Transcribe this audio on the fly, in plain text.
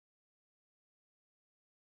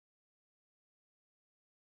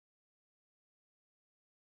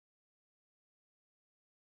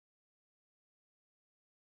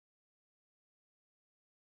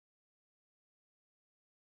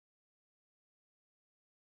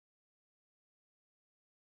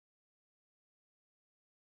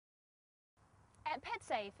At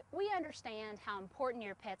PetSafe, we understand how important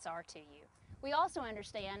your pets are to you. We also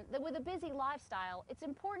understand that with a busy lifestyle, it's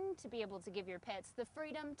important to be able to give your pets the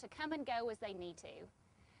freedom to come and go as they need to.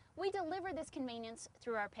 We deliver this convenience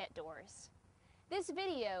through our pet doors. This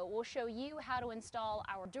video will show you how to install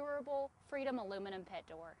our durable Freedom aluminum pet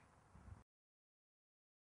door.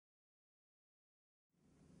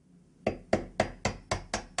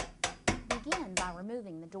 Begin by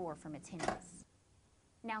removing the door from its hinges.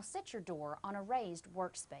 Now set your door on a raised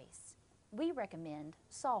workspace. We recommend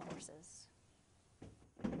sawhorses.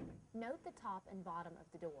 Note the top and bottom of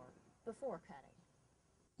the door before cutting.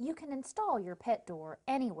 You can install your pet door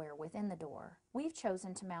anywhere within the door. We've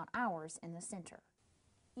chosen to mount ours in the center.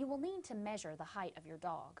 You will need to measure the height of your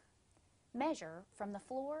dog. Measure from the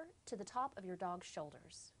floor to the top of your dog's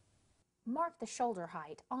shoulders. Mark the shoulder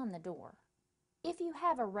height on the door. If you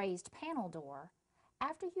have a raised panel door,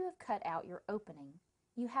 after you have cut out your opening,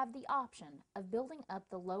 you have the option of building up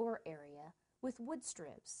the lower area with wood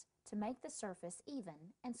strips to make the surface even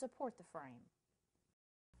and support the frame.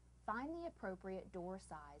 Find the appropriate door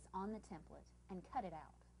size on the template and cut it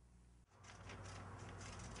out.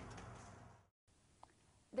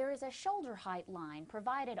 There is a shoulder height line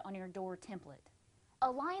provided on your door template.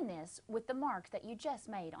 Align this with the mark that you just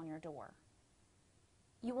made on your door.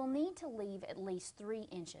 You will need to leave at least 3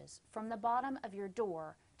 inches from the bottom of your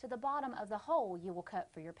door to the bottom of the hole you will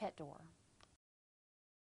cut for your pet door.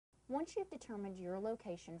 Once you've determined your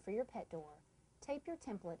location for your pet door, tape your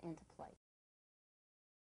template into place.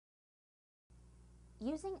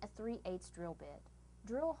 Using a 3/8 drill bit,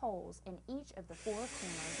 drill holes in each of the 4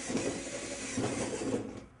 corners.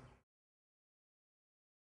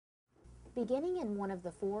 Beginning in one of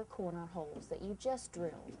the 4 corner holes that you just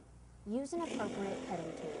drilled, use an appropriate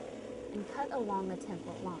cutting tool and cut along the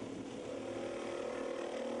template line.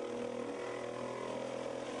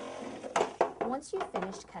 Once you've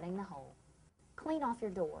finished cutting the hole, clean off your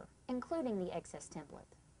door, including the excess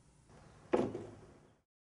template.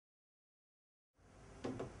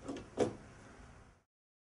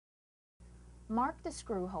 Mark the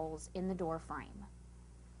screw holes in the door frame.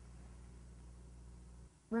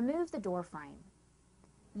 Remove the door frame.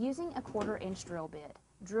 Using a 1/4 inch drill bit,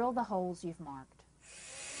 drill the holes you've marked.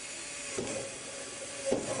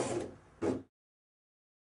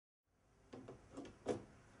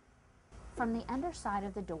 From the underside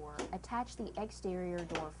of the door, attach the exterior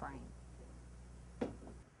door frame.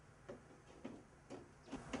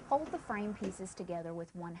 Hold the frame pieces together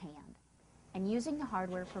with one hand, and using the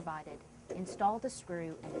hardware provided, install the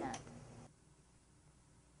screw and nut.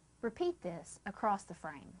 Repeat this across the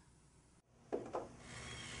frame.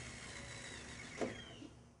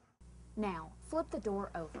 Now, flip the door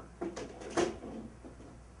over.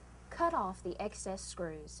 Cut off the excess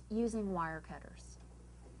screws using wire cutters.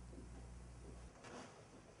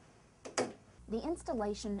 The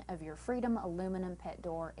installation of your Freedom aluminum pet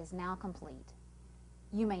door is now complete.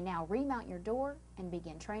 You may now remount your door and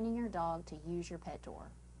begin training your dog to use your pet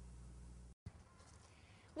door.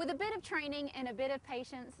 With a bit of training and a bit of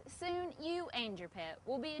patience, soon you and your pet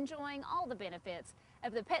will be enjoying all the benefits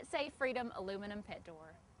of the PetSafe Freedom aluminum pet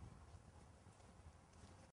door.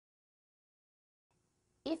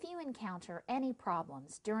 If you encounter any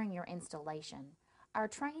problems during your installation, our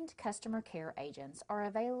trained customer care agents are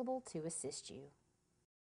available to assist you.